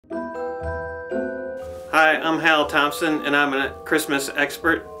Hi, I'm Hal Thompson, and I'm a Christmas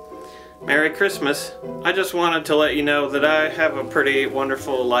expert. Merry Christmas. I just wanted to let you know that I have a pretty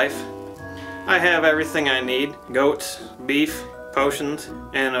wonderful life. I have everything I need: goats, beef, potions,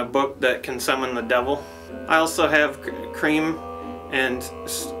 and a book that can summon the devil. I also have cream and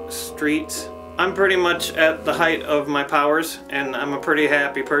streets. I'm pretty much at the height of my powers, and I'm a pretty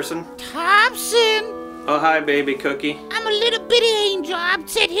happy person. Thompson! Oh, hi, baby cookie. I'm a little bitty angel. I'm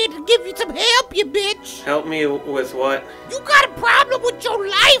sent here to give you some help, you bitch. Help me with what? You got a problem with your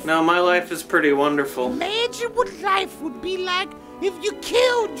life? No, my life is pretty wonderful. Imagine what life would be like if you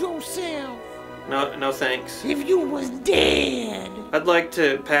killed yourself. No thanks. If you was dead. I'd like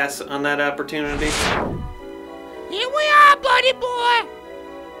to pass on that opportunity. Here we are, buddy boy.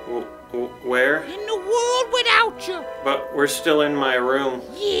 Where? In the world without you. But we're still in my room.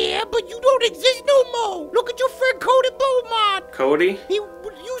 Yeah, but you don't exist no more. Look at your friend Cody Beaumont. Cody? He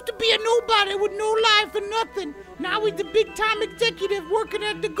used to be a nobody with no life and nothing. Now he's the big-time executive working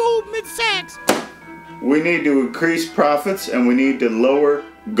at the Goldman Sachs. We need to increase profits and we need to lower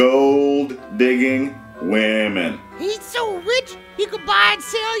gold-digging women. He's so rich, he could buy and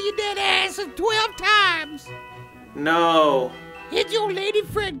sell you that ass 12 times. No. It's your lady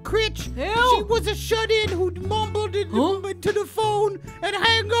friend Kritch. Hell. She was a shut-in who mumbled into the phone and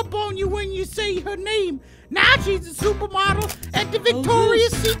hang up on you when you say her name. Now she's a supermodel at the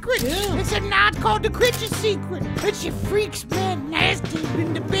Victoria's Secret. Yeah. It's now it's called the Kritch's Secret. And she freaks man nasty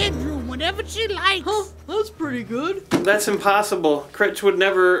in the bedroom whenever she likes. Huh, that's pretty good. That's impossible. Kritch would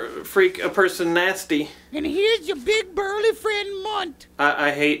never freak a person nasty. And here's your big burly friend Munt.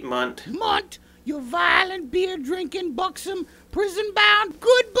 I hate Munt. Munt, your violent, beer-drinking, buxom, prison-bound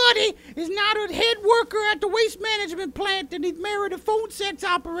good buddy is now the head worker at the waste management plant, and he's married a phone sex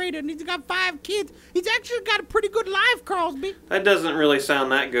operator, and he's got 5 kids. He's actually got a pretty good life, Crosby. That doesn't really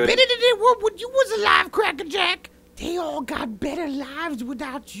sound that good. Better than they were when you was alive, Cracker Jack. They all got better lives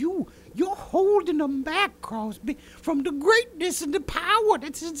without you. You're holding them back, Crosby, from the greatness and the power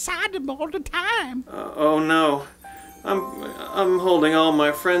that's inside them all the time. Oh no. I'm holding all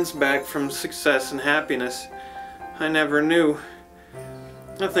my friends back from success and happiness. I never knew.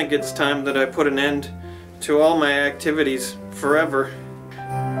 I think it's time that I put an end to all my activities forever.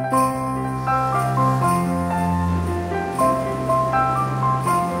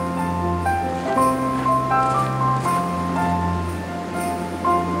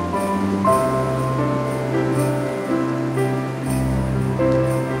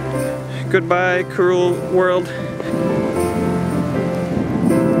 Goodbye, cruel world.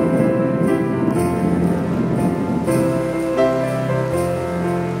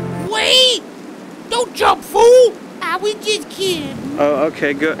 Don't jump, fool! We just kidding. Oh,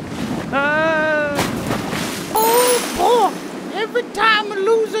 okay, good. Oh, boy! Every time a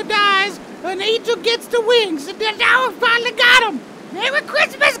loser dies, an angel gets the wings, and then now I finally got him! Merry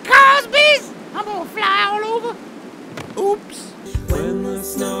Christmas, Crosby's! I'm gonna fly all over. Oops. When the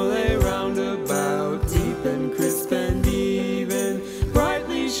snow lay round about, deep and crisp and even,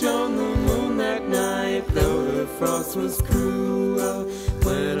 brightly shone the moon that night, though the frost was